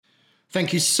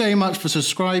Thank you so much for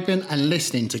subscribing and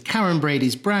listening to Karen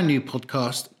Brady's brand new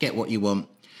podcast, Get What You Want.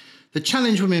 The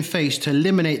challenge women face to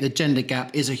eliminate the gender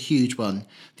gap is a huge one.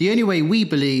 The only way we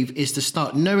believe is to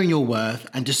start knowing your worth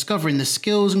and discovering the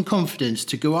skills and confidence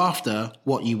to go after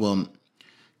what you want.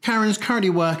 Karen's currently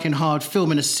working hard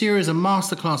filming a series of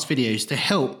masterclass videos to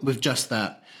help with just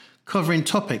that, covering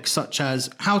topics such as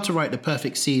how to write the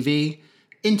perfect CV,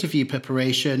 interview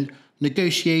preparation,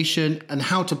 negotiation, and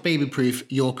how to baby-proof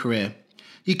your career.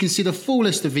 You can see the full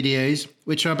list of videos,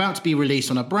 which are about to be released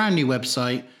on a brand new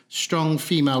website,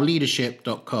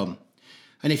 strongfemaleleadership.com.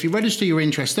 And if you register your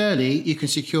interest early, you can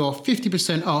secure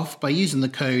 50% off by using the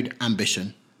code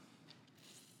AMBITION.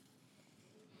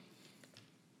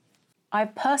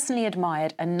 I've personally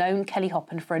admired and known Kelly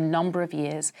Hoppen for a number of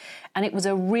years, and it was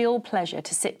a real pleasure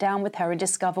to sit down with her and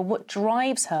discover what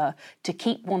drives her to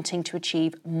keep wanting to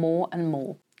achieve more and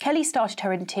more. Kelly started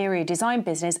her interior design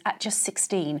business at just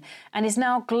 16 and is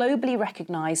now globally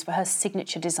recognised for her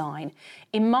signature design.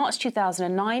 In March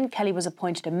 2009, Kelly was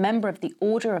appointed a member of the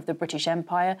Order of the British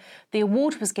Empire. The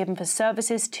award was given for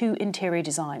services to interior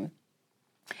design.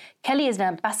 Kelly is an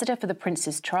ambassador for the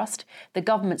Prince's Trust, the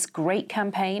government's GREAT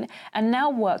campaign, and now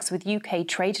works with UK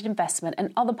Trade and Investment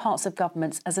and other parts of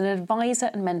governments as an advisor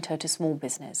and mentor to small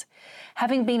business.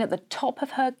 Having been at the top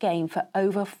of her game for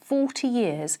over 40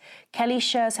 years, Kelly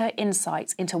shares her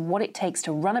insights into what it takes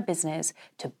to run a business,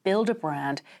 to build a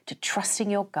brand, to trusting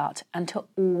your gut, and to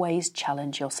always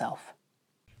challenge yourself.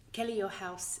 Kelly, your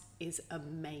house is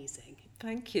amazing.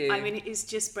 Thank you. I mean, it is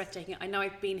just breathtaking. I know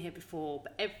I've been here before,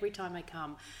 but every time I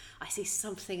come, I see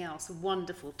something else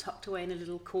wonderful tucked away in a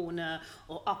little corner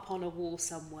or up on a wall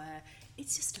somewhere.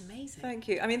 It's just amazing. Thank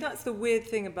you. I mean, that's the weird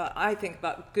thing about, I think,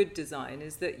 about good design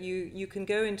is that you can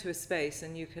go into a space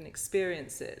and you can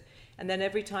experience it. And then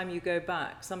every time you go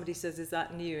back, somebody says, is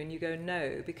that new? And you go,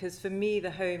 no. Because for me, the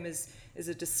home is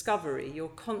a discovery. You're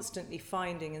constantly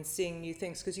finding and seeing new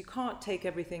things because you can't take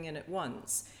everything in at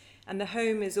once. And the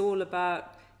home is all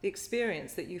about the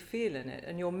experience that you feel in it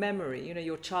and your memory, you know,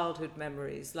 your childhood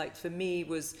memories. Like for me,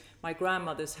 was my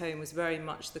grandmother's home was very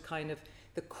much the kind of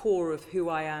the core of who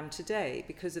I am today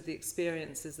because of the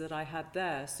experiences that I had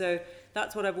there. So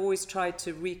that's what I've always tried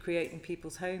to recreate in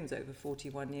people's homes over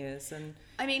 41 years. And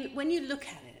I mean, when you look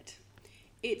at it,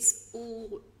 it's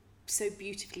all so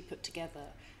beautifully put together.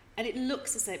 And it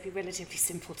looks as though it'd be relatively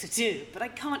simple to do, but I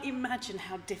can't imagine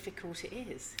how difficult it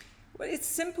is. Well, it's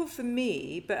simple for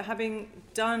me, but having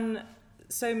done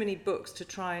so many books to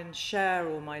try and share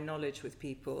all my knowledge with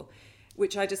people,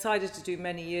 which I decided to do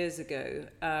many years ago,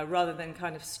 rather than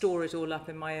kind of store it all up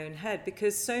in my own head,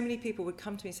 because so many people would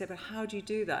come to me and say, but how do you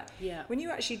do that? Yeah. When you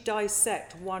actually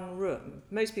dissect one room,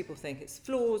 most people think it's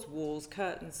floors, walls,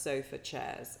 curtains, sofa,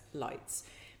 chairs, lights.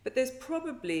 But there's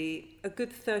probably a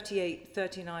good 38,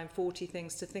 39, 40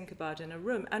 things to think about in a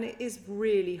room, and it is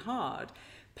really hard.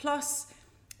 Plus,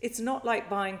 it's not like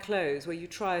buying clothes where you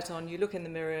try it on, you look in the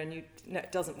mirror and no,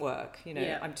 it doesn't work. You know,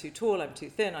 yeah. I'm too tall, I'm too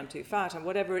thin, I'm too fat, and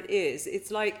whatever it is. It's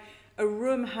like a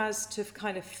room has to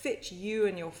kind of fit you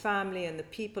and your family and the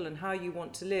people and how you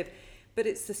want to live. But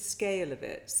it's the scale of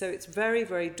it. So it's very,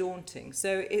 very daunting.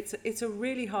 So it's a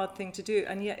really hard thing to do.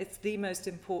 And yet it's the most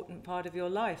important part of your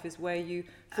life is where you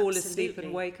fall asleep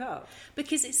and wake up.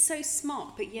 Because it's so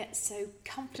smart, but yet so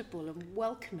comfortable and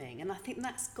welcoming. And I think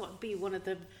that's got to be one of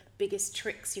the biggest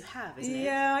tricks you have, isn't it?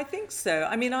 Yeah, I think so.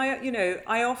 I mean,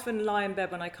 I often lie in bed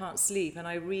when I can't sleep and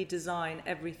I redesign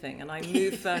everything and I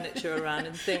move furniture around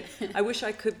and think, I wish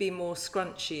I could be more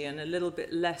scrunchy and a little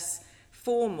bit less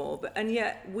formal, and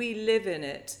yet we live in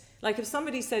it. Like if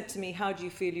somebody said to me, how do you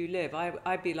feel you live?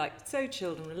 I'd be like, so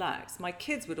chilled and relaxed. My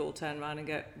kids would all turn around and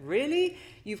go, really?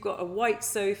 You've got a white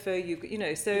sofa,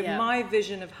 so yeah. My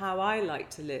vision of how I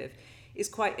like to live is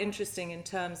quite interesting in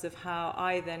terms of how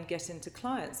I then get into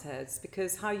clients' heads,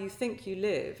 because how you think you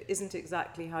live isn't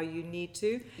exactly how you need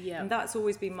to. Yeah. And that's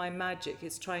always been my magic,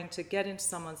 is trying to get into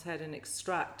someone's head and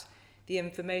extract the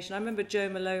information. I remember Jo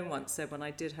Malone once said when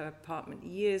I did her apartment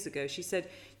years ago, she said,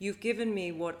 you've given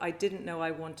me what I didn't know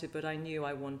I wanted, but I knew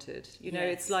I wanted. You know,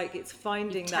 yes. It's like it's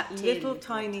finding that little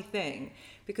tiny thing,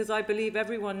 because I believe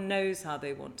everyone knows how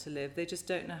they want to live. They just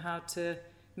don't know how to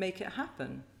make it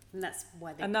happen. And that's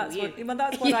why they and call that's you. What, well,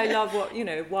 that's what I love,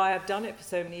 why I've done it for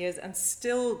so many years and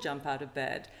still jump out of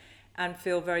bed and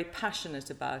feel very passionate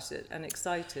about it and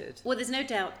excited. Well, there's no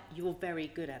doubt you're very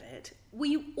good at it. Were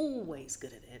you always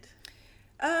good at it?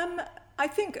 I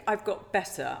think I've got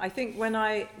better. I think when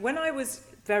I was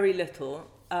very little,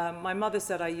 my mother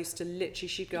said I used to literally,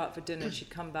 she'd go out for dinner and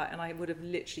she'd come back and I would have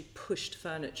literally pushed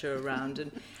furniture around,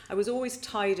 and I was always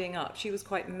tidying up. She was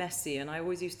quite messy, and I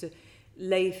always used to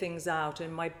lay things out.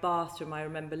 In my bathroom, I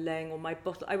remember laying all my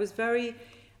bottle. I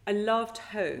loved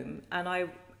home, and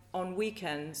on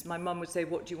weekends, my mum would say,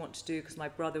 what do you want to do? Because my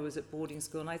brother was at boarding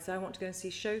school, and I'd say, I want to go and see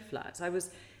show flats. I was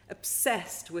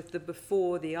obsessed with the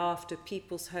before, the after,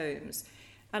 people's homes.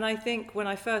 And I think when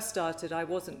I first started, I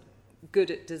wasn't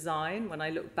good at design when I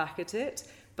look back at it,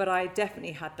 but I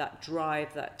definitely had that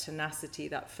drive, that tenacity,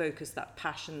 that focus, that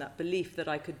passion, that belief that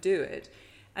I could do it.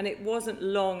 And it wasn't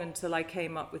long until I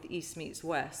came up with East Meets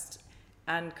West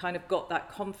and kind of got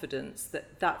that confidence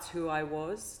that that's who I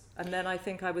was. And then I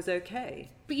think I was okay.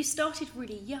 But you started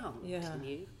really young, didn't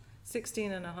you?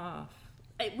 16 and a half.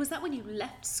 Was that when you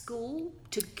left school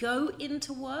to go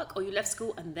into work, or you left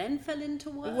school and then fell into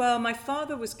work? Well, my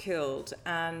father was killed,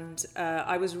 and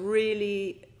I was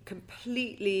really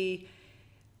completely...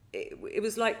 It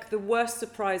was like the worst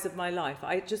surprise of my life.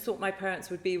 I just thought my parents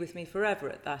would be with me forever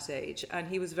at that age. And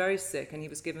he was very sick, and he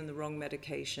was given the wrong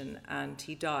medication, and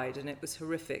he died, and it was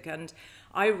horrific. And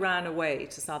I ran away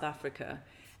to South Africa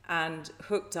and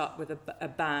hooked up with a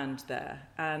band there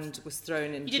and was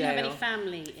thrown in jail. You didn't have any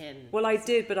family in? Well, I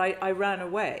did, but I ran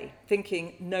away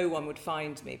thinking no one would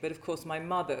find me. But of course, my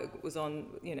mother was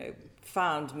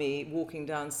found me walking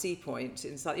down Sea Point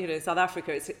in South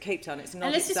Africa. It's at Cape Town. It's not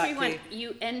and let's exactly... just rewind.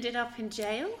 You ended up in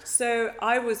jail? So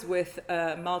I was with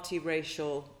a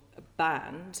multiracial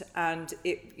band, and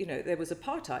there was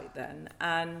apartheid then,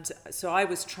 and so I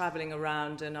was traveling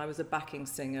around, and I was a backing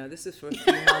singer. This is for a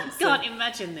few months. Can't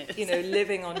imagine this.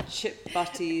 Living on chip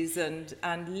butties and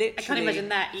literally. I can't imagine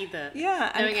that either.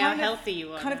 Yeah, knowing how healthy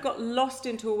you are. Kind of got lost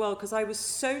into a world because I was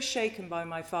so shaken by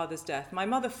my father's death. My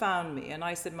mother found me, and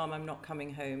I said, "Mum, I'm not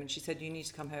coming home," and she said, "You need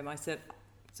to come home." I said,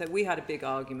 so we had a big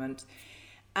argument.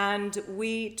 And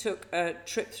we took a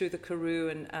trip through the Karoo,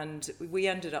 and we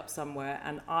ended up somewhere,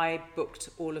 and I booked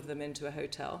all of them into a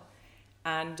hotel.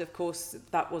 And of course,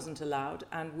 that wasn't allowed,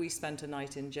 and we spent a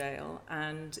night in jail.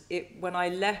 And when I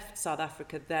left South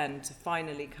Africa then to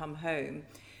finally come home,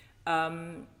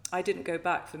 I didn't go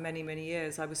back for many, many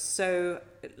years. I was so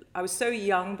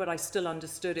young, but I still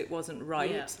understood it wasn't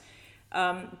right. Yeah.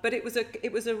 But it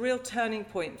was a real turning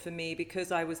point for me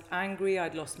because I was angry.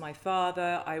 I'd lost my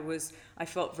father. I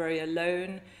felt very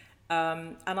alone,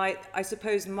 and I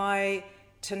suppose my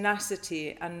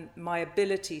tenacity and my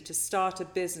ability to start a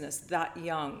business that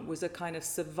young was a kind of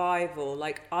survival.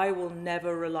 Like, I will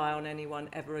never rely on anyone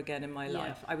ever again in my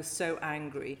life. I was so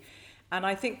angry, and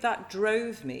I think that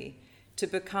drove me to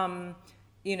become,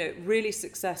 really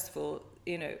successful.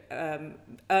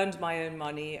 Earned my own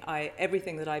money.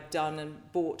 Everything that I've done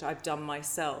and bought, I've done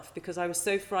myself because I was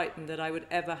so frightened that I would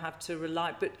ever have to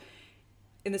rely. But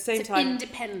in the same time,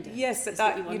 independence. Yes, but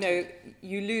that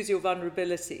you lose your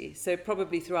vulnerability. So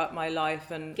probably throughout my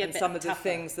life and some of the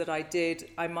things that I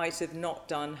did, I might have not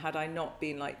done had I not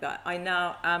been like that. I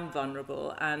now am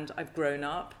vulnerable and I've grown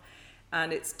up,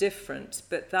 and it's different.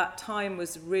 But that time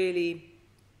was really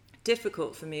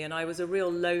difficult for me, and I was a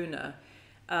real loner.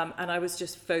 And I was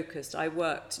just focused. I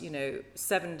worked,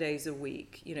 7 days a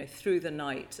week, through the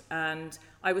night, and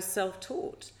I was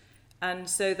self-taught. And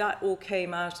so that all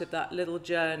came out of that little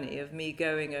journey of me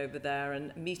going over there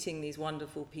and meeting these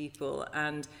wonderful people.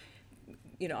 And,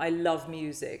 I love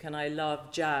music, and I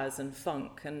love jazz and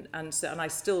funk, and I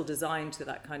still design to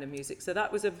that kind of music. So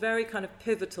that was a very kind of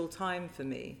pivotal time for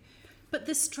me. But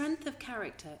the strength of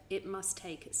character it must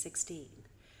take at 16.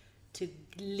 To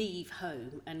leave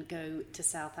home and go to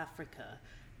South Africa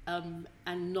and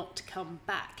not come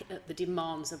back at the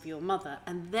demands of your mother,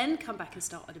 and then come back and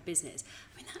start a business.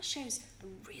 I mean, that shows a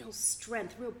real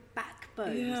strength, real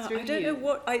backbone. Yeah, through I don't know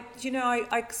what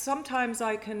I sometimes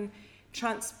I can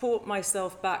transport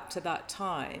myself back to that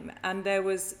time, and there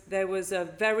was a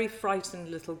very frightened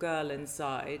little girl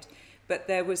inside. But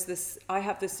I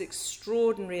have this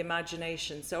extraordinary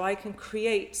imagination, so I can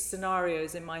create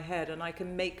scenarios in my head and I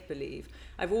can make believe.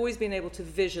 I've always been able to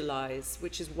visualize,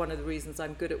 which is one of the reasons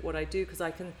I'm good at what I do, because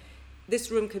this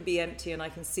room can be empty and I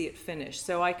can see it finished.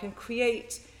 So I can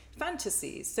create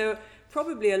fantasies. So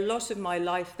probably a lot of my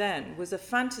life then was a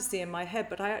fantasy in my head,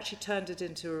 but I actually turned it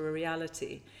into a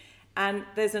reality. And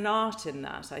there's an art in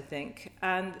that, I think.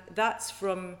 And that's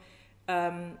from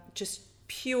just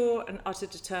pure and utter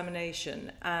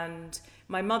determination. And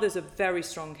my mother's a very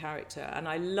strong character, and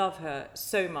I love her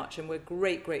so much, and we're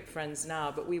great friends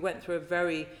now. But we went through a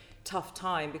very tough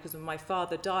time because when my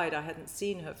father died, I hadn't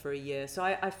seen her for a year. So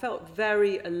I felt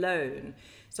very alone.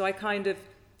 So I kind of,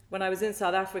 when I was in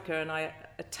South Africa, and I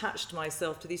attached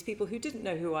myself to these people who didn't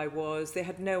know who I was. They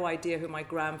had no idea who my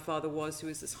grandfather was, who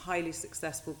was this highly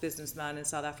successful businessman in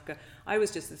South Africa. I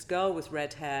was just this girl with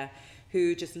red hair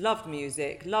who just loved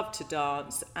music, loved to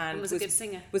dance, and was a good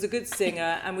singer. Was a good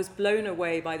singer and was blown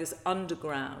away by this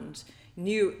underground,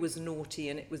 knew it was naughty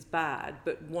and it was bad,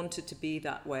 but wanted to be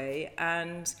that way.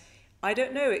 And I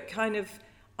don't know, it kind of,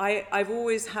 I've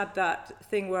always had that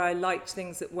thing where I liked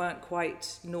things that weren't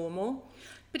quite normal.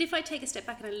 But if I take a step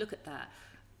back and I look at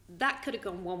that could have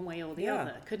gone one way or the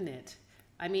other, couldn't it?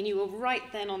 I mean, you were right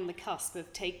then on the cusp of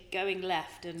going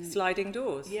left and... Sliding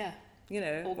doors. Yeah. You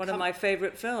know, one of my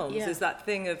favourite films is that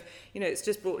thing of, you know, it's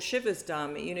just brought shivers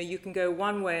down me. You know, you can go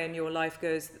one way and your life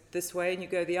goes this way, and you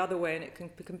go the other way and it can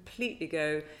completely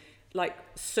go, like,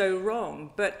 so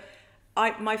wrong. But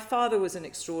my father was an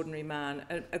extraordinary man,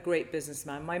 a great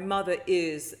businessman. My mother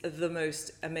is the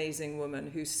most amazing woman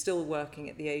who's still working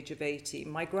at the age of 80.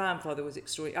 My grandfather was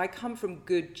extraordinary. I come from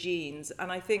good genes,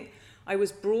 and I think I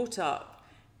was brought up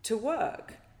to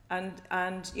work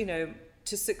and you know,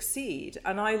 to succeed.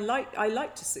 And I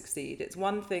like to succeed. It's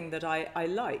one thing that I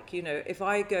like. You know, if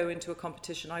I go into a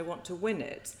competition, I want to win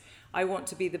it. I want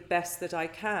to be the best that I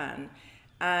can.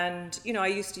 And, you know, I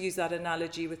used to use that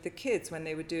analogy with the kids when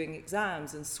they were doing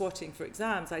exams and swatting for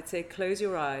exams. I'd say, close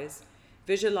your eyes,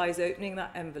 visualize opening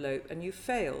that envelope, and you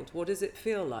failed. What does it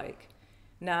feel like?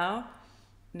 Now,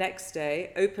 next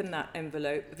day, open that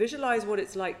envelope, visualize what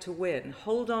it's like to win,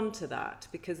 hold on to that,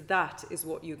 because that is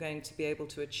what you're going to be able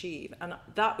to achieve. And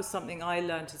that was something I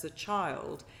learned as a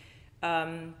child.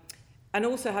 And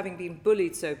also, having been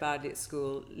bullied so badly at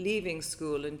school, leaving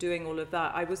school and doing all of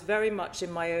that, I was very much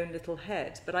in my own little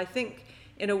head. But I think,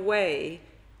 in a way,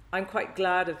 I'm quite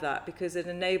glad of that, because it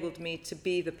enabled me to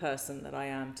be the person that I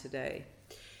am today.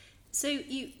 So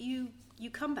you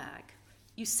come back,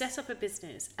 you set up a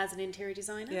business as an interior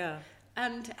designer. Yeah.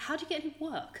 And how do you get any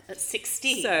work at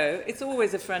 16? So it's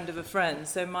always a friend of a friend.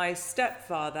 So my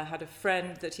stepfather had a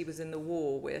friend that he was in the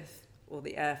war with, or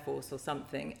the Air Force or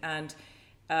something, and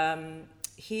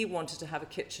he wanted to have a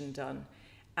kitchen done.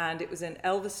 And it was in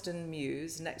Elveston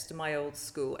Mews, next to my old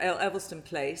school, Elveston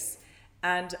Place.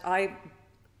 And I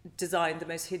designed the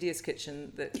most hideous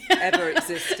kitchen that ever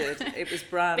existed. It was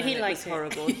brown and it was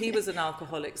horrible. He was an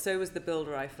alcoholic, so was the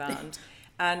builder I found.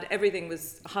 And everything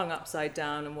was hung upside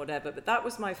down and whatever. But that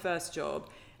was my first job.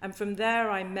 And from there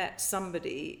I met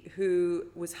somebody who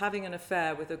was having an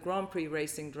affair with a Grand Prix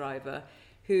racing driver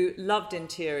who loved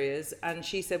interiors, and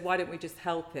she said, why don't we just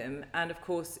help him? And of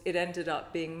course, it ended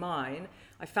up being mine.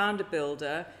 I found a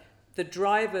builder. The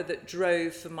driver that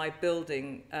drove for my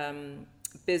building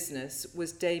business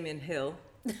was Damien Hill.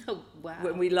 Oh, wow.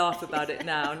 When we laugh about it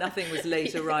now, nothing was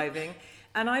late arriving.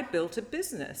 And I built a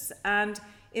business. And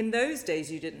in those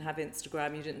days, you didn't have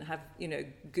Instagram, you didn't have, you know,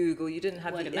 Google, you didn't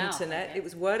have the internet. It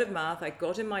was word of mouth. I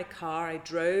got in my car, I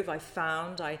drove, I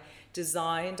found, I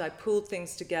designed, I pulled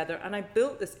things together, and I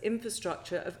built this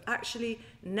infrastructure of actually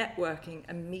networking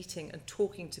and meeting and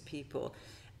talking to people.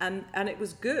 And it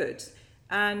was good.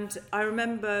 And I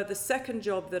remember the second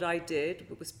job that I did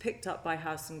was picked up by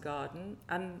House and Garden,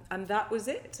 and that was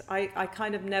it. I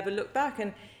kind of never looked back.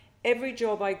 And every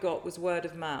job I got was word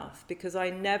of mouth, because I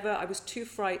was too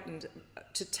frightened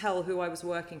to tell who I was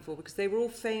working for, because they were all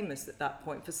famous at that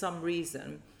point for some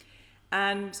reason.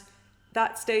 And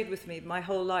that stayed with me my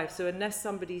whole life. So unless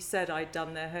somebody said I'd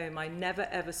done their home, I never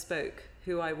ever spoke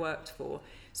who I worked for.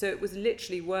 So it was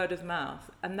literally word of mouth,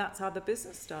 and that's how the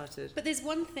business started. But there's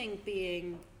one thing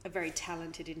being a very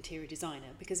talented interior designer,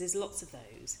 because there's lots of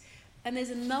those. And there's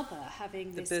another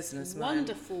having this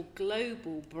wonderful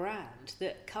global brand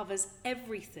that covers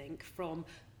everything from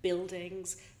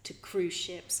buildings to cruise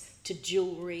ships to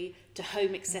jewellery to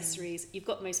home accessories. You've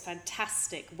got the most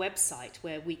fantastic website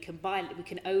where we can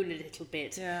own a little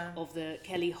bit of the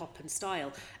Kelly Hoppen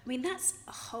style. I mean, that's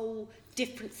a whole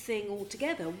different thing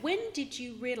altogether. When did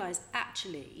you realise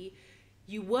actually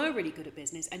you were really good at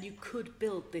business and you could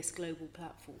build this global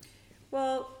platform?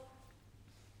 Well,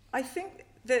 I think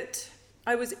that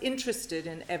I was interested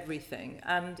in everything,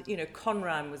 and you know,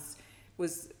 Conran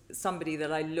was somebody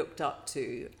that I looked up to,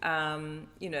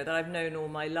 you know, that I've known all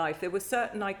my life. There were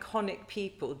certain iconic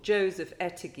people. Joseph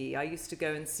Ettegi, I used to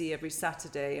go and see every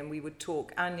Saturday, and we would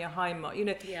talk. Anya Heimer, you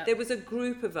know, there was a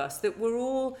group of us that were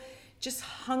all just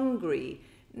hungry,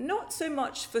 not so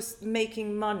much for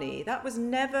making money. That was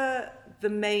never the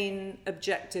main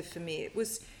objective for me.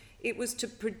 It was to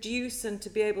produce and to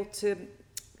be able to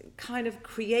kind of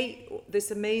create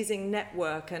this amazing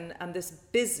network and this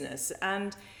business.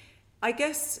 And I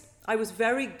guess I was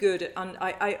very good at,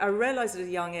 I realized at a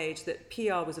young age that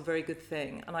PR was a very good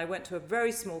thing. And I went to a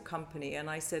very small company and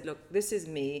I said, look, this is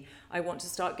me. I want to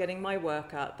start getting my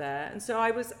work out there. And so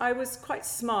I was quite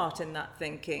smart in that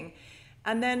thinking.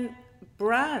 And then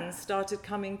brands started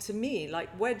coming to me, like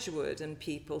Wedgwood and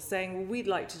people saying, well, we'd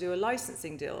like to do a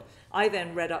licensing deal. I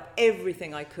then read up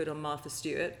everything I could on Martha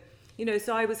Stewart.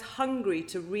 So I was hungry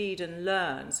to read and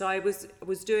learn. So I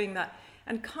was doing that.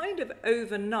 And kind of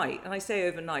overnight, and I say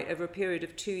overnight, over a period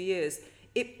of 2 years,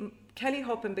 Kelly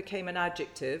Hoppen became an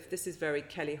adjective. This is very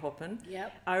Kelly Hoppen.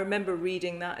 Yep. I remember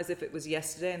reading that as if it was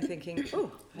yesterday and thinking,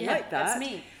 oh, I like that. That's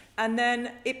me. And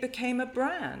then it became a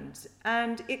brand,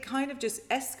 and it kind of just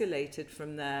escalated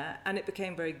from there, and it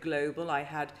became very global. I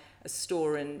had a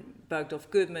store in Bergdorf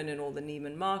Goodman and all the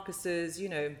Neiman Marcuses.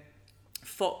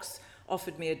 Fox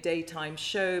offered me a daytime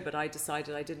show, but I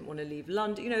decided I didn't want to leave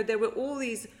London. There were all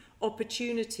these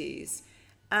opportunities,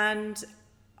 and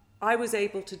I was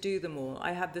able to do them all.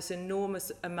 I had this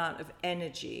enormous amount of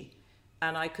energy,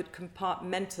 and I could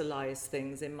compartmentalize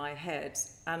things in my head,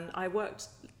 and I worked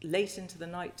late into the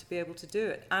night to be able to do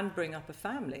it and bring up a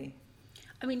family.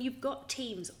 I mean, you've got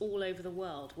teams all over the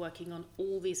world working on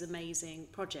all these amazing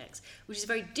projects, which is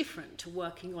very different to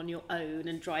working on your own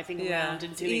and driving around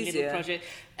and doing little projects.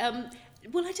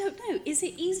 Well, I don't know. Is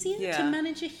it easier to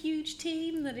manage a huge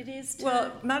team than it is to...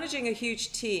 Well, managing a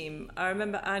huge team, I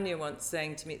remember Anya once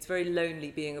saying to me, it's very lonely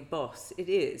being a boss. It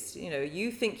is.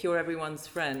 You think you're everyone's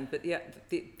friend, but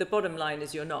the bottom line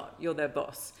is you're not. You're their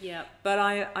boss. Yeah. But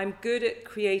I'm good at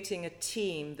creating a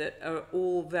team that are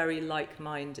all very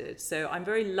like-minded. So I'm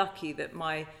very lucky that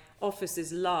my office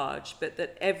is large, but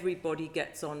that everybody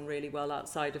gets on really well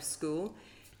outside of school.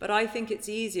 But I think it's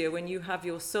easier when you have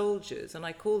your soldiers, and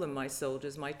I call them my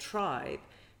soldiers, my tribe,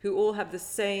 who all have the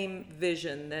same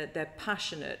vision. They're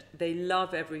passionate. They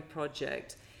love every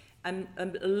project. And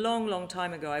a long, long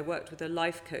time ago, I worked with a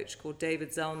life coach called David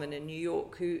Zellman in New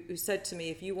York, who said to me,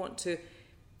 if you want to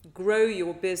grow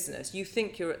your business, you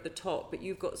think you're at the top, but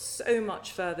you've got so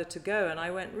much further to go. And I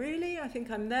went, really? I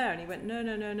think I'm there. And he went,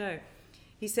 no.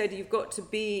 He said, you've got to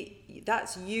be,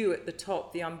 that's you at the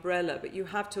top, the umbrella, but you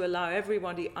have to allow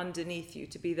everybody underneath you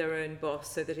to be their own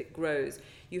boss so that it grows.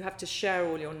 You have to share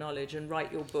all your knowledge and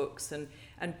write your books and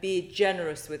be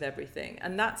generous with everything.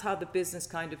 And that's how the business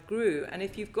kind of grew. And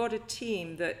if you've got a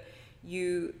team that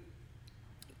you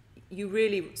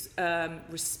really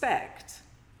respect,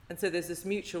 and so there's this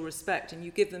mutual respect, and you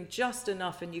give them just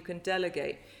enough and you can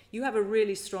delegate, you have a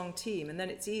really strong team, and then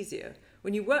it's easier.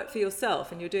 When you work for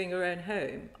yourself and you're doing your own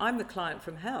home, I'm the client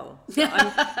from hell. So I'm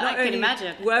not only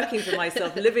imagine. working for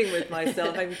myself, living with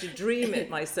myself, having to dream it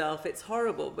myself. It's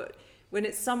horrible. But when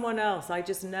it's someone else, I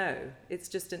just know. It's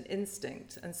just an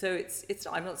instinct. And so it's.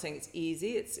 I'm not saying it's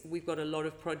easy. We've got a lot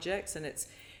of projects, and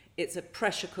it's a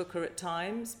pressure cooker at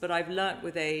times. But I've learnt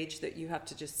with age that you have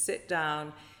to just sit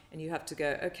down and you have to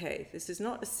go, okay, this is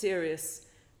not a serious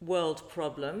world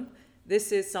problem.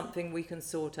 This is something we can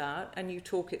sort out, and you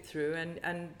talk it through,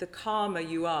 and the calmer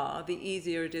you are, the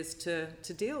easier it is to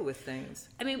deal with things.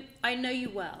 I mean, I know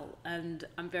you well, and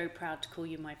I'm very proud to call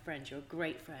you my friend. You're a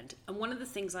great friend. And one of the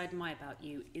things I admire about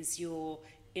you is your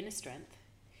inner strength,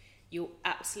 your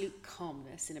absolute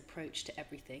calmness in approach to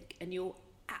everything, and your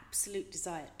absolute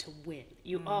desire to win.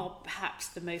 You are perhaps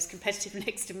the most competitive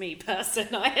next to me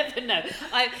person I ever know.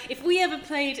 If we ever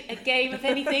played a game of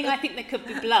anything, I think there could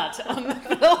be blood on the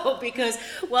floor, because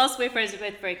whilst we're friends,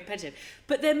 we're both very competitive.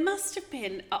 But there must have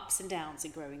been ups and downs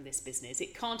in growing this business.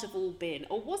 It can't have all been,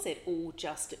 or was it all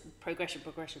just progression?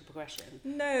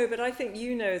 No, but I think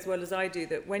you know as well as I do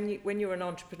that when you're an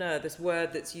entrepreneur, this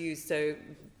word that's used so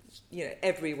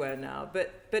everywhere now,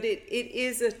 but it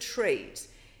is a trait.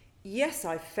 Yes,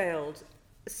 I failed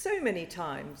so many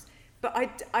times, but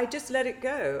I just let it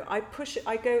go. I push it,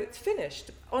 I go, it's finished,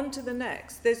 on to the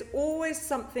next. There's always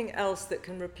something else that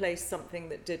can replace something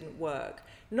that didn't work.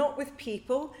 Not with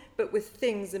people, but with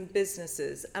things and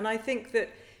businesses. And I think that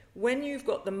when you've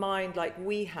got the mind like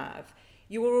we have,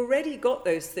 you already got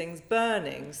those things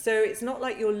burning. So it's not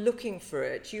like you're looking for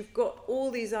it. You've got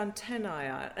all these antennae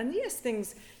out. And yes,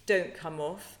 things don't come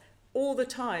off all the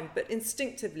time, but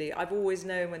instinctively I've always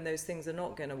known when those things are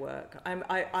not going to work.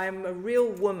 I'm a real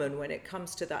woman when it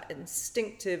comes to that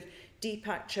instinctive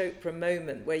Deepak Chopra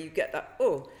moment where you get that,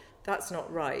 oh, that's not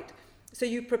right. So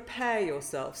you prepare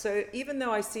yourself. So even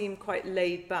though I seem quite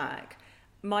laid back,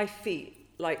 my feet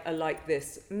are like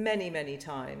this many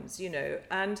times,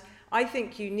 and I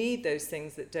think you need those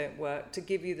things that don't work to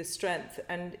give you the strength.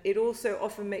 And it also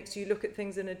often makes you look at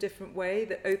things in a different way,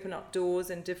 that open up doors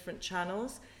in different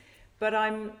channels. But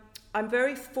I'm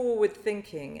very forward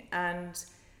thinking, and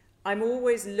I'm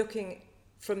always looking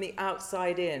from the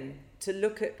outside in to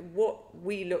look at what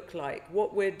we look like,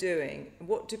 what we're doing,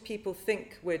 what do people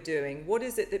think we're doing, what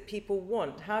is it that people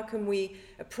want, how can we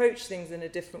approach things in a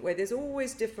different way. There's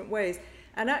always different ways,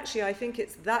 and actually I think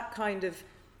it's that kind of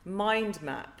mind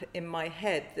map in my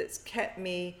head that's kept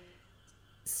me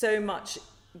so much,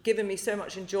 given me so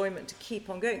much enjoyment to keep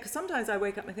on going. Because sometimes I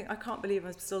wake up and think, I can't believe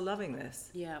I'm still loving this.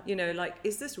 Yeah. You know, like,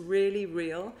 is this really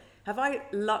real? Have I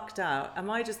lucked out? Am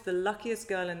I just the luckiest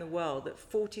girl in the world that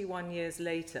 41 years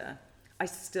later, I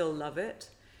still love it?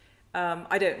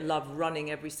 I don't love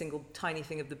running every single tiny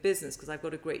thing of the business because I've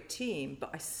got a great team, but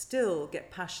I still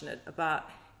get passionate about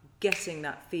getting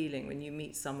that feeling when you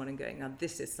meet someone and going, now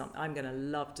this is something, I'm going to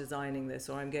love designing this,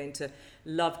 or I'm going to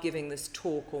love giving this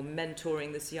talk or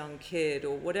mentoring this young kid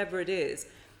or whatever it is.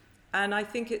 And I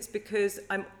think it's because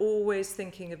I'm always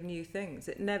thinking of new things.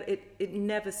 It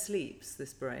never sleeps,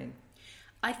 this brain.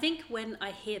 I think when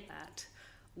I hear that,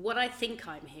 what I think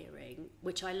I'm hearing,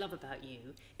 which I love about you,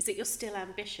 is that you're still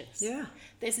ambitious. Yeah.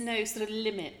 There's no sort of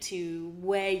limit to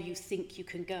where you think you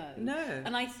can go. No.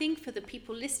 And I think for the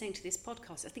people listening to this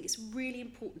podcast, I think it's really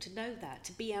important to know that,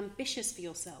 to be ambitious for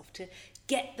yourself, to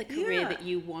get the career that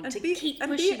you want, and to keep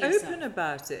and pushing be yourself. open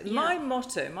about it. Yeah. My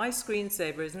motto, my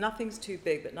screensaver is nothing's too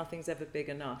big, but nothing's ever big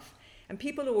enough. And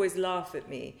people always laugh at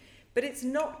me, but it's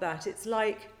not that. It's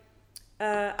like,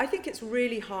 I think it's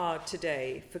really hard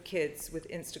today for kids with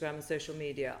Instagram and social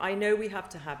media. I know we have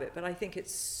to have it, but I think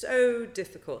it's so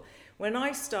difficult. When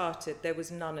I started, there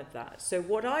was none of that. So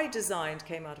what I designed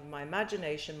came out of my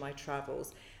imagination, my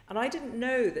travels, and I didn't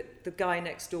know that the guy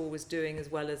next door was doing as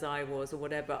well as I was or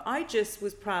whatever. I just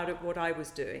was proud of what I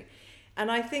was doing. And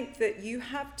I think that you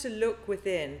have to look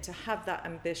within to have that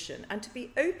ambition and to be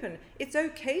open. It's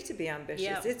okay to be ambitious.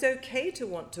 Yeah. It's okay to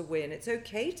want to win. It's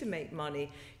okay to make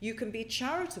money. You can be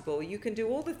charitable. You can do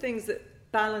all the things that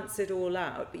balance it all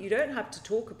out, but you don't have to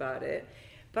talk about it.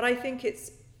 But I think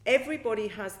everybody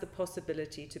has the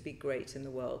possibility to be great in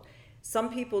the world. Some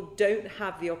people don't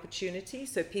have the opportunity,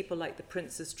 so people like the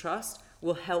Prince's Trust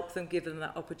will help them, give them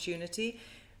that opportunity.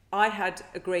 I had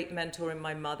a great mentor in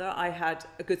my mother. I had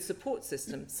a good support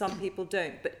system. Some people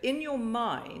don't. But in your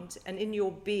mind and in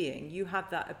your being, you have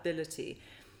that ability.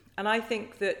 And I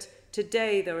think that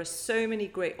today there are so many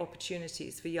great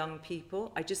opportunities for young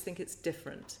people. I just think it's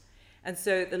different. And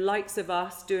so the likes of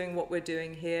us doing what we're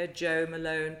doing here, Jo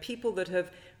Malone, people that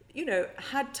have,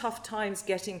 had tough times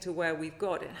getting to where we've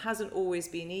got, it hasn't always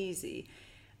been easy.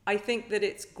 I think that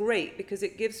it's great because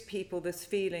it gives people this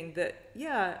feeling that,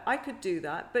 yeah, I could do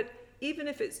that. But even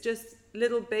if it's just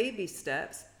little baby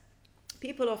steps,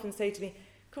 people often say to me,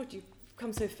 God, you've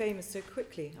become so famous so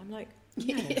quickly. I'm like,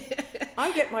 no.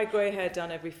 I get my grey hair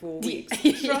done every 4 weeks.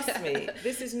 Trust me,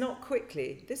 this is not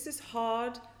quickly. This is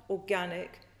hard,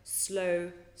 organic,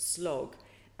 slow slog.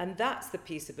 And that's the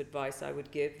piece of advice I would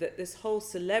give, that this whole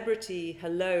celebrity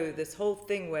hello, this whole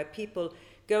thing where people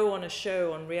go on a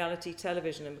show on reality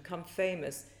television and become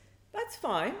famous, that's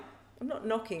fine. I'm not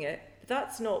knocking it. But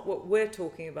that's not what we're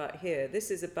talking about here. This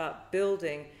is about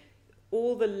building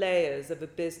all the layers of a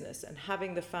business and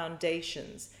having the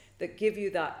foundations that give you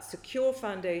that secure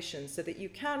foundation so that you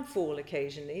can fall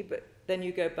occasionally, but then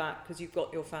you go back because you've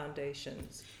got your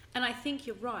foundations. And I think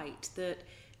you're right that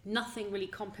nothing really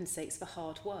compensates for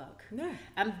hard work. No.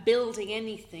 And building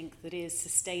anything that is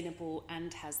sustainable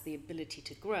and has the ability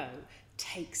to grow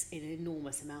takes an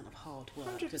enormous amount of hard work.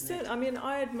 100%. I mean,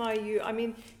 I admire you. I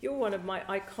mean, you're one of my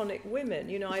iconic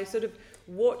women. I sort of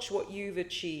watch what you've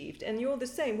achieved, and you're the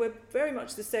same. We're very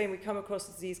much the same. We come across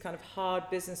as these kind of hard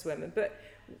business women, but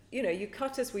you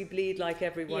cut us, we bleed like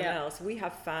everyone else. We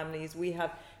have families, we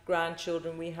have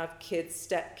grandchildren, we have kids,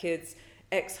 stepkids,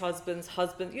 ex-husbands,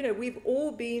 husbands, we've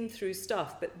all been through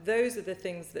stuff, but those are the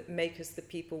things that make us the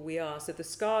people we are. So the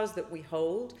scars that we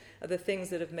hold are the things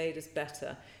that have made us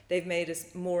better. They've made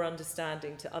us more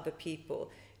understanding to other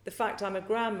people. The fact I'm a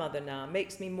grandmother now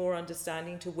makes me more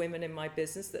understanding to women in my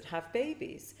business that have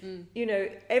babies.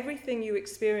 Everything you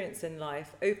experience in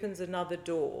life opens another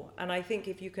door. And I think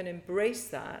if you can embrace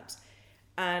that,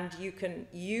 and you can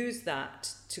use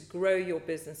that to grow your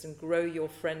business and grow your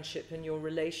friendship and your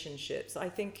relationships, I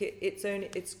think it's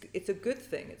a good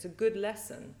thing. It's a good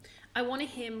lesson. I want to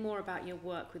hear more about your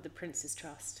work with the Prince's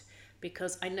Trust,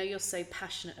 because I know you're so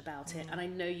passionate about it, and I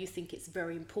know you think it's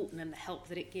very important and the help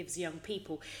that it gives young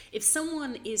people. If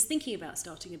someone is thinking about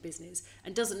starting a business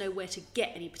and doesn't know where to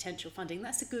get any potential funding,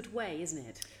 that's a good way, isn't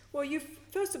it? Well,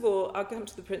 first of all, I'll come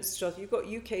to the Prince's Trust. You've got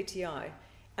UKTI.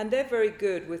 And they're very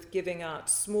good with giving out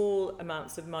small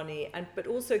amounts of money, but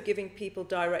also giving people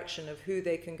direction of who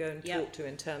they can go and talk to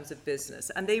in terms of business.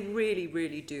 And they really,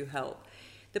 really do help.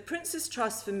 The Prince's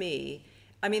Trust for me,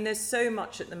 I mean, there's so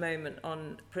much at the moment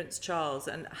on Prince Charles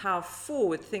and how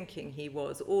forward-thinking he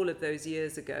was all of those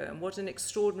years ago, and what an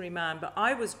extraordinary man. But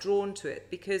I was drawn to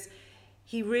it because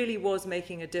he really was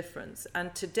making a difference.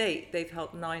 And to date, they've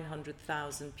helped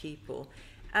 900,000 people.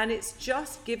 And it's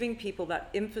just giving people that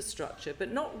infrastructure,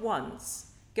 but not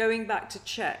once, going back to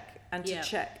check and to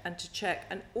check and to check.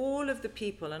 And all of the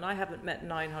people, and I haven't met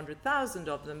 900,000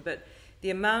 of them, but the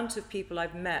amount of people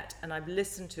I've met and I've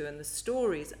listened to, and the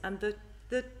stories and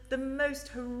the most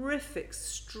horrific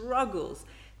struggles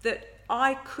that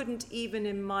I couldn't even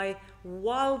in my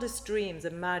wildest dreams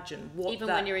imagine what even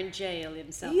that... when you're in jail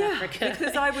in South Africa.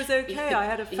 Because I was okay. I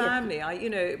had a family.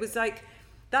 It was like,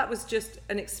 that was just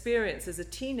an experience as a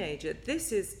teenager.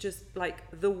 This is just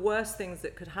like the worst things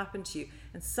that could happen to you.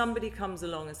 And somebody comes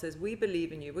along and says, we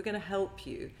believe in you, we're going to help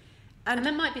you. And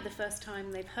that might be the first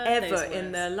time they've heard ever those words.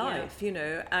 In their life,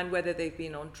 and whether they've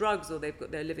been on drugs or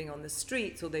they're living on the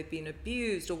streets or they've been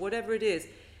abused or whatever it is.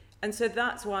 And so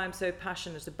that's why I'm so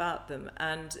passionate about them,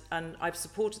 and I've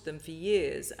supported them for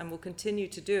years and will continue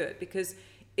to do it, because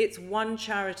it's one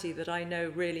charity that I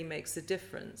know really makes a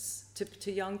difference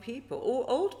to young people or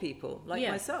old people like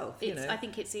myself. I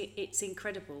think it's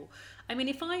incredible. I mean,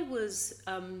 if I was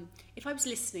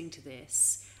listening to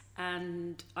this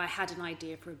and I had an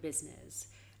idea for a business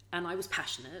and I was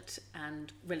passionate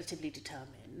and relatively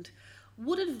determined,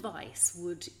 what advice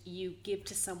would you give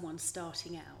to someone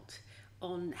starting out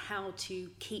on how to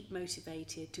keep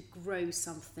motivated, to grow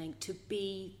something, to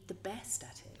be the best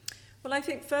at it? Well, I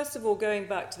think, first of all, going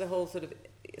back to the whole sort of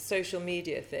social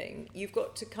media thing, you've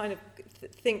got to kind of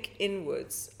think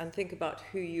inwards and think about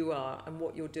who you are and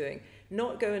what you're doing.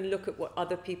 Not go and look at what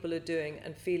other people are doing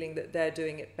and feeling that they're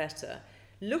doing it better.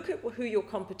 Look at who your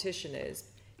competition is,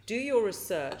 do your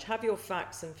research, have your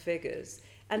facts and figures,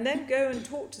 and then go and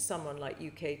talk to someone like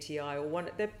UKTI or one.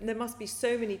 There must be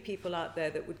so many people out there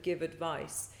that would give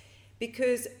advice,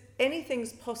 because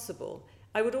anything's possible.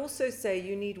 I would also say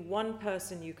you need one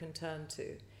person you can turn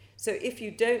to. So if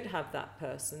you don't have that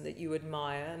person that you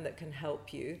admire and that can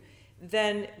help you,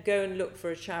 then go and look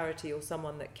for a charity or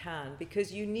someone that can,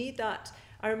 because you need that.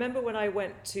 I remember when I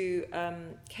went to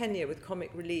Kenya with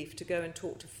Comic Relief to go and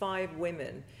talk to 5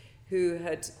 women who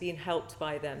had been helped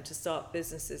by them to start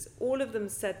businesses. All of them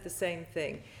said the same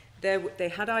thing. They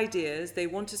had ideas, they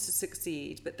wanted to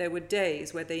succeed, but there were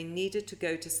days where they needed to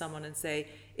go to someone and say,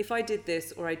 if I did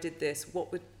this or I did this,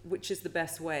 which is the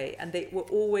best way? And they were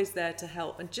always there to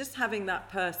help. And just having that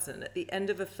person at the end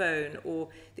of a phone, or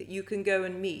that you can go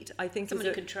and meet, I think someone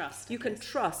you can trust. You can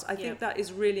trust. I think that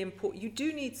is really important. You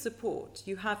do need support,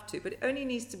 you have to, but it only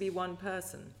needs to be one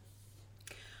person.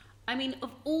 I mean,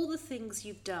 of all the things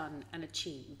you've done and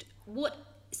achieved,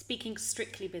 speaking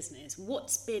strictly business,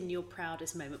 what's been your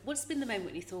proudest moment? What's been the moment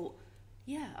when you thought,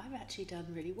 yeah, I've actually done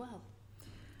really well?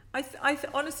 I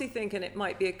honestly think, and it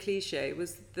might be a cliche,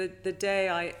 was the day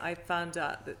I found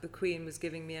out that the Queen was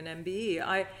giving me an MBE.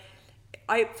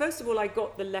 I first of all, I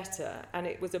got the letter, and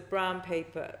it was a brown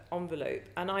paper envelope,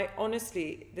 and I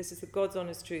honestly, this is the God's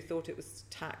honest truth, thought it was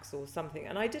tax or something,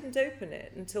 and I didn't open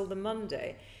it until the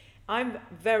Monday. I'm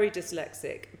very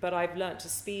dyslexic, but I've learnt to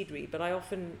speed read, but I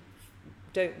often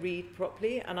don't read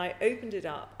properly, and I opened it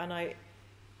up, and I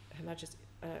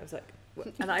was like,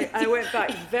 and I went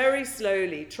back very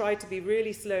slowly, tried to be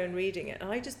really slow in reading it, and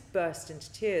I just burst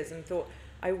into tears and thought,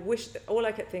 all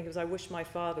I kept thinking was, I wish my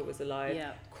father was alive.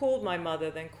 Yeah. Called my mother,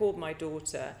 then called my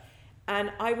daughter, and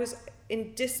I was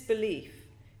in disbelief,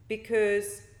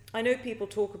 because I know people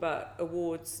talk about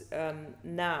awards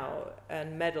now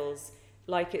and medals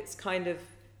like it's kind of,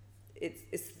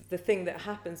 it's the thing that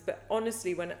happens, but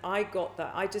honestly, when I got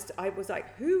that, I was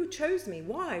like, who chose me?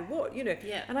 Why? What?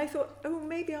 Yeah. And I thought, oh,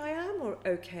 maybe I am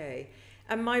okay.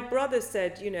 And my brother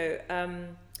said,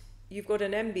 you've got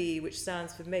an MBE, which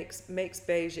stands for makes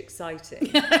beige exciting,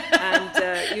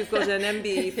 and you've got an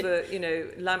MBE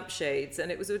for lampshades,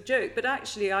 and it was a joke, but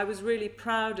actually I was really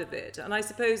proud of it, and I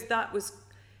suppose that was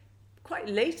quite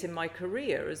late in my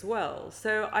career as well.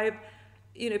 So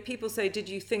people say, did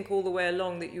you think all the way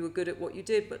along that you were good at what you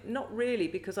did? But not really,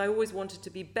 because I always wanted to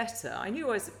be better. I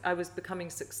knew I was becoming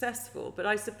successful, but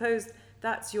I suppose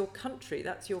that's your country,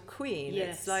 that's your queen.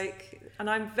 Yes. It's like, and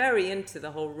I'm very into the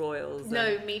whole royals.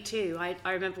 No, me too.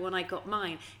 I remember when I got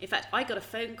mine. In fact, I got a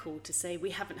phone call to say, we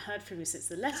haven't heard from you since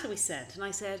the letter we sent. And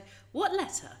I said, what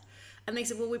letter? And they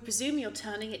said, well, we presume you're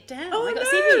turning it down. Oh, I got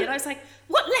no. a CV, and I was like,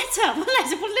 what letter? What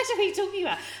letter are you talking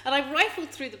about? And I rifled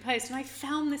through the post, and I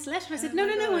found this letter. I said, no,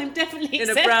 I'm definitely in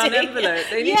accepting. a brown envelope.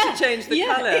 They need to change the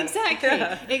colour.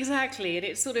 Exactly. And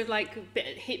it's sort of like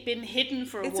been hidden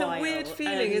for a while. It's a weird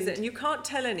feeling, isn't it? And you can't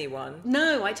tell anyone.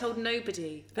 No, I told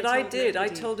nobody. But I did. I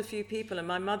told a few people, and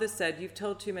my mother said, you've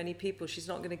told too many people, she's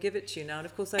not going to give it to you now. And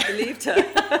of course I believed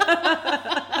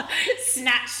her.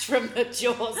 Snatched from the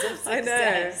jaws of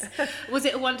success. I know. Was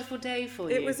it a wonderful day for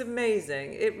you? It was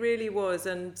amazing. It really was.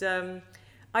 And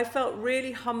I felt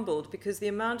really humbled because the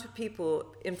amount of people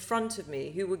in front of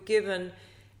me who were given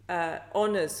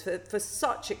honours for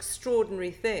such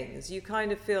extraordinary things, you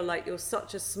kind of feel like you're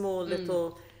such a small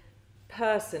little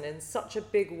person in such a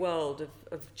big world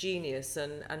of genius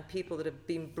and people that have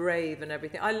been brave and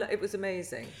everything. It was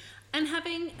amazing. And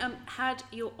having had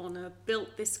your honour,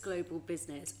 built this global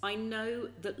business, I know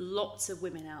that lots of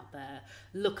women out there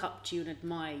look up to you and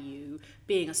admire you,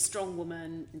 being a strong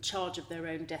woman in charge of their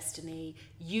own destiny,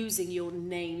 using your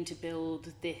name to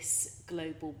build this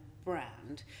global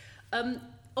brand.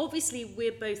 Obviously,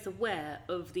 we're both aware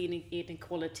of the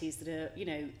inequalities that are, you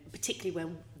know,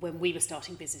 particularly when we were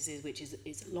starting businesses, which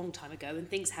is a long time ago, and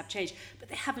things have changed, but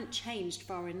they haven't changed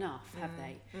far enough, have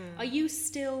they? Are you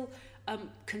still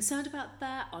concerned about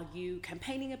that? Are you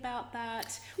campaigning about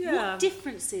that? Yeah. What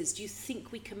differences do you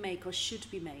think we can make or should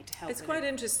be made to help? It's quite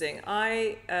interesting.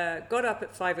 I got up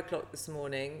at 5 o'clock this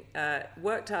morning,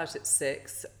 worked out at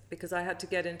 6 because I had to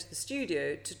get into the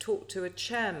studio to talk to a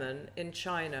chairman in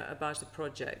China about a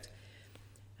project.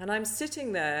 And I'm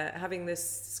sitting there having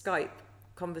this Skype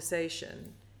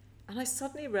conversation, and I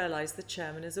suddenly realised the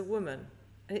chairman is a woman.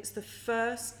 And it's the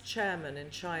first chairman in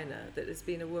China that has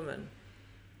been a woman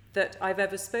that I've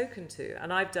ever spoken to,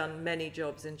 and I've done many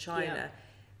jobs in China. Yeah.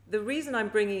 The reason I'm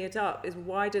bringing it up is,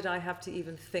 why did I have to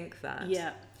even think that?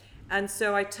 Yeah. And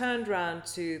so I turned around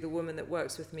to the woman that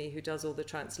works with me who does all the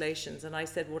translations, and I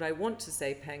said, what I want to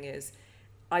say, Peng, is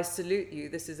I salute you.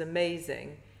 This is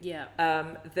amazing. Yeah.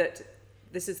 That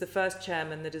this is the first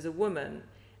chairman that is a woman.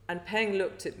 And Peng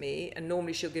looked at me, and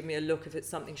normally she'll give me a look if it's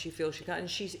something she feels she can.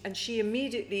 And she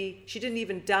immediately, she didn't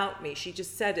even doubt me. She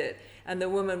just said it. And the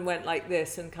woman went like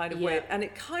this and kind of waved. And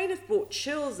it kind of brought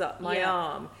chills up my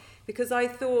arm, because I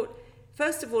thought,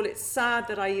 first of all, it's sad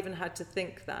that I even had to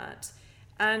think that.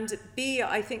 And B,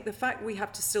 I think the fact we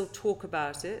have to still talk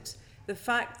about it, the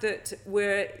fact that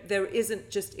there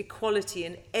isn't just equality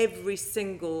in every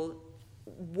single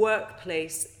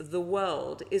workplace, the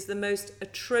world, is the most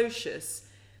atrocious,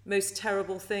 most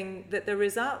terrible thing that there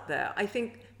is out there. I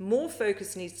think more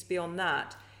focus needs to be on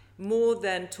that, more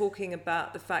than talking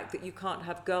about the fact that you can't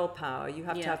have girl power, you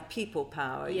have to have people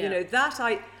power. You know, that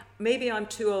maybe I'm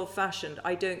too old-fashioned,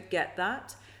 I don't get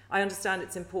that. I understand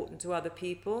it's important to other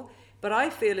people, but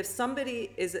I feel if somebody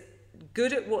is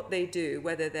good at what they do,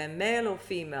 whether they're male or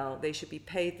female, they should be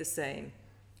paid the same.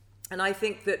 And I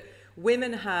think that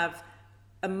women have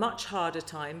a much harder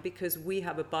time because we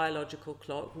have a biological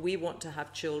clock. We want to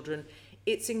have children.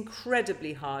 It's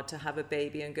incredibly hard to have a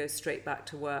baby and go straight back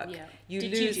to work. Yeah. You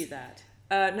Did you do that?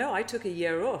 No, I took a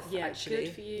year off, actually.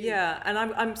 Good for you. Yeah, and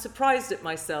I'm surprised at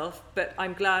myself, but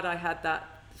I'm glad I had that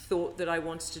thought that I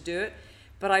wanted to do it.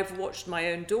 But I've watched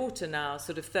my own daughter now,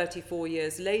 sort of 34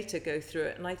 years later, go through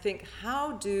it. And I think,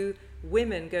 how do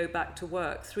women go back to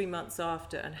work 3 months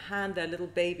after and hand their little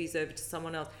babies over to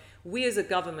someone else? We as a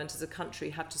government, as a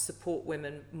country, have to support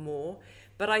women more.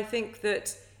 But I think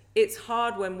that it's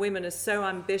hard when women are so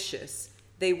ambitious,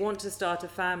 they want to start a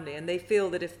family, and they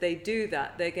feel that if they do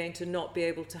that, they're going to not be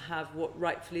able to have what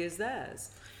rightfully is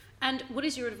theirs. And what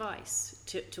is your advice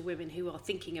to women who are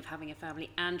thinking of having a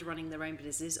family and running their own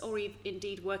businesses, or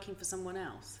indeed working for someone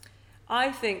else?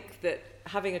 I think that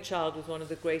having a child was one of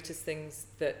the greatest things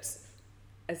that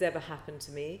has ever happened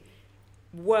to me.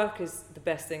 Work is the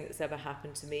best thing that's ever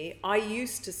happened to me. I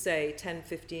used to say 10,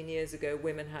 15 years ago,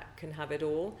 women can have it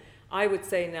all. I would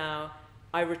say now,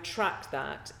 I retract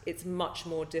that. It's much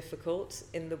more difficult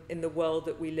in the world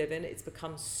that we live in. It's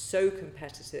become so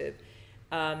competitive.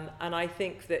 And I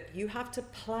think that you have to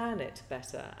plan it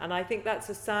better. And I think that's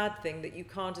a sad thing, that you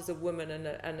can't, as a woman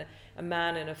and a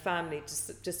man in a family,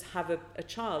 just have a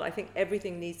child. I think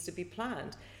everything needs to be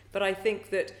planned. But I think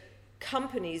that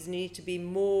companies need to be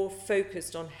more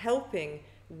focused on helping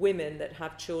women that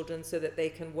have children so that they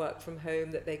can work from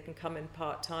home, that they can come in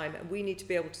part-time. And we need to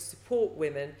be able to support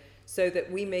women so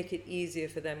that we make it easier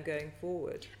for them going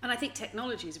forward. And I think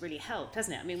technology has really helped,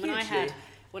 hasn't it? I mean,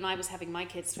 when I was having my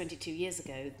kids 22 years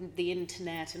ago, the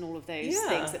internet and all of those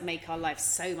things that make our life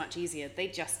so much easier, they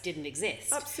just didn't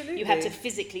exist. Absolutely. You had to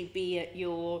physically be at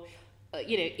your, at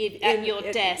your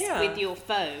desk with your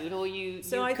phone, or you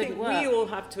couldn't work. We all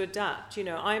have to adapt. You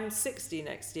know, I'm 60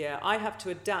 next year. I have to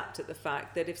adapt at the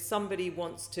fact that if somebody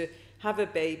wants to have a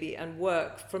baby and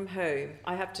work from home,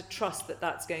 I have to trust that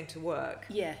that's going to work.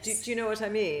 Yes. Do you know what I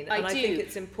mean? I I think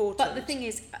it's important. But the thing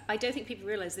is, I don't think people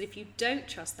realise that if you don't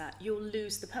trust that, you'll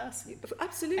lose the person.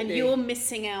 Absolutely. And you're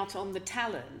missing out on the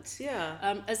talent.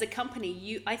 Yeah. As a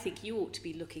company, I think you ought to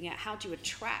be looking at how do you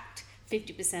attract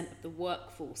 50% of the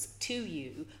workforce to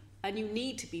you And you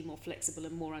need to be more flexible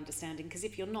and more understanding, because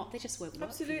if you're not, they just won't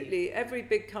work for you. Absolutely. Every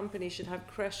big company should have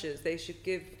creches. They should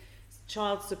give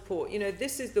child support. You know,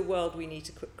 this is the world we need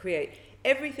to create.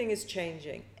 Everything is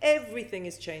changing. Everything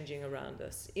is changing around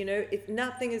us. You know, if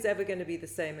nothing is ever going to be the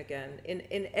same again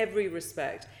in every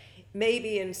respect.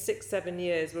 Maybe in 6-7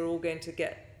 years we're all going to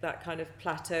get that kind of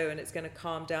plateau and it's going to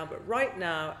calm down. But right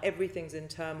now, everything's in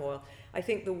turmoil. I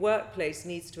think the workplace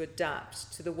needs to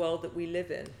adapt to the world that we live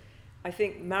in. I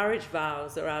think marriage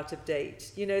vows are out of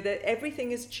date. You know, that everything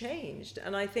has changed.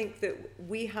 And I think that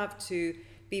we have to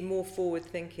be more forward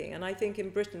thinking. And I think in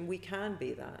Britain we can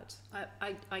be that.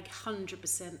 I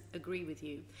 100% agree with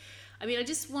you. I mean, I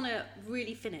just want to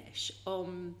really finish.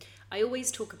 I always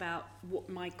talk about what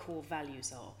my core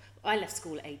values are. I left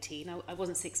school at 18. I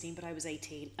wasn't 16, but I was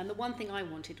 18. And the one thing I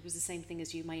wanted was the same thing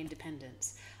as you, my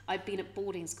independence. I've been at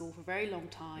boarding school for a very long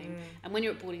time. And when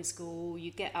you're at boarding school,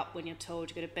 you get up when you're told,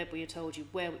 you go to bed when you're told, you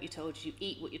wear what you're told, you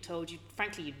eat what you're told,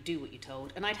 frankly, you do what you're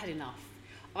told. And I'd had enough.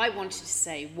 I wanted to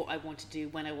say what I wanted to do,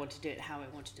 when I wanted to do it, how I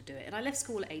wanted to do it. And I left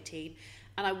school at 18,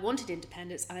 and I wanted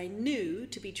independence, and I knew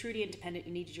to be truly independent,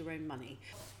 you needed your own money.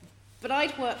 But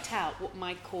I'd worked out what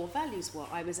my core values were.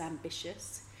 I was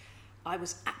ambitious, I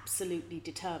was absolutely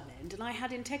determined, and I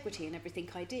had integrity in everything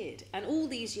I did. And all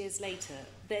these years later,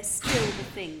 they're still the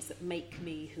things that make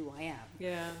me who I am.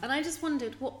 Yeah. And I just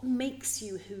wondered, what makes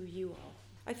you who you are?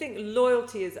 I think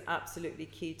loyalty is absolutely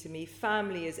key to me.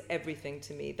 Family is everything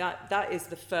to me. That is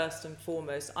the first and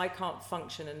foremost. I can't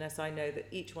function unless I know that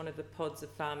each one of the pods of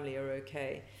family are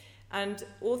okay. And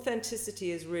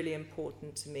authenticity is really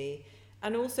important to me.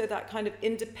 And also that kind of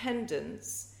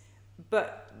independence,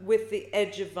 but with the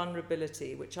edge of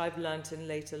vulnerability, which I've learnt in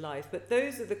later life. But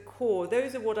those are the core,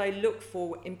 those are what I look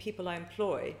for in people I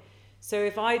employ. So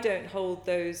if I don't hold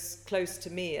those close to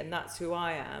me and that's who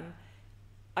I am,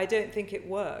 I don't think it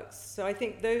works. So I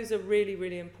think those are really,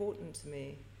 really important to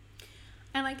me.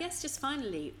 And I guess just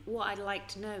finally, what I'd like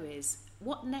to know is,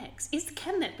 what next?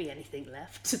 Can there be anything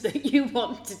left that you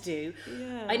want to do?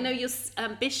 Yeah. I know you're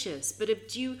ambitious, but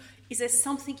is there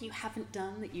something you haven't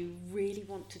done that you really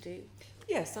want to do?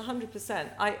 Yes, 100%.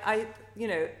 I you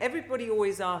know, everybody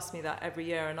always asks me that every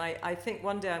year, and I think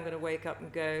one day I'm going to wake up and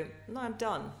go, no, I'm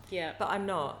done. Yeah. But I'm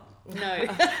not. No,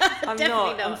 I'm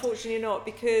not. Unfortunately not,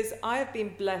 because I have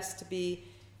been blessed to be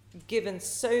given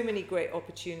so many great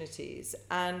opportunities.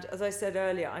 And as I said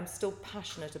earlier, I'm still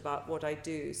passionate about what I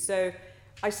do. So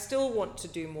I still want to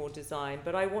do more design,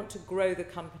 but I want to grow the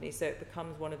company so it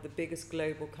becomes one of the biggest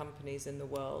global companies in the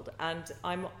world. And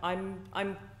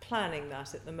I'm planning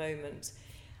that at the moment.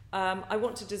 I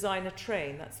want to design a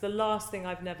train. That's the last thing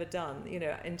I've never done, you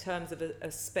know, in terms of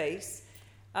a space.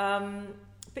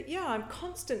 But yeah, I'm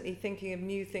constantly thinking of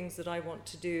new things that I want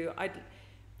to do.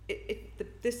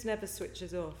 This never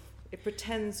switches off. It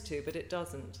pretends to, but it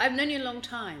doesn't. I've known you a long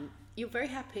time. You're very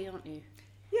happy, aren't you?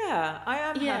 Yeah, I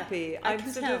am happy. I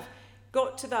can sort tell. of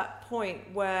got to that point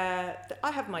where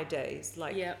I have my days,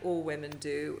 like all women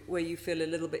do, where you feel a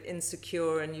little bit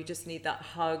insecure and you just need that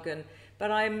hug.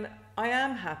 But I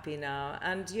am happy now.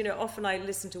 And, you know, often I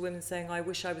listen to women saying, I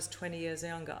wish I was 20 years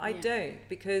younger. I don't,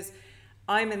 because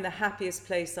I'm in the happiest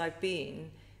place I've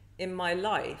been in my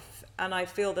life. And I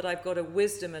feel that I've got a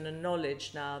wisdom and a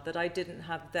knowledge now that I didn't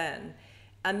have then.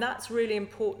 And that's really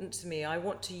important to me. I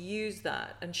want to use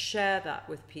that and share that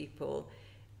with people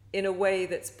in a way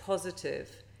that's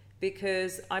positive,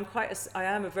 because I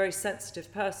am a very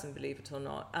sensitive person, believe it or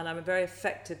not, and I'm very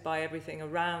affected by everything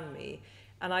around me.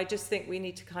 And I just think we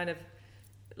need to kind of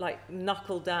like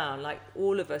knuckle down, like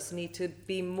all of us need to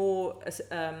be more,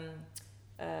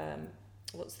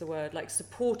 what's the word, like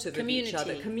supportive of each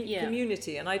other,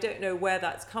 community. And I don't know where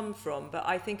that's come from, but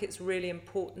I think it's really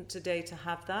important today to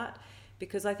have that,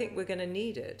 because I think we're going to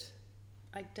need it.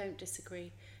 I don't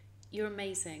disagree. You're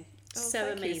amazing. Oh,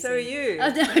 so amazing. You. So are you.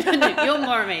 No, you're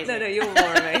more amazing. No, you're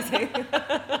more amazing.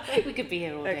 We could be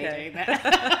here all day doing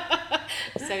that.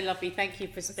 So lovely. Thank you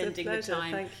for spending the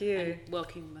time. Thank you. And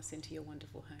welcoming us into your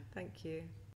wonderful home. Thank you.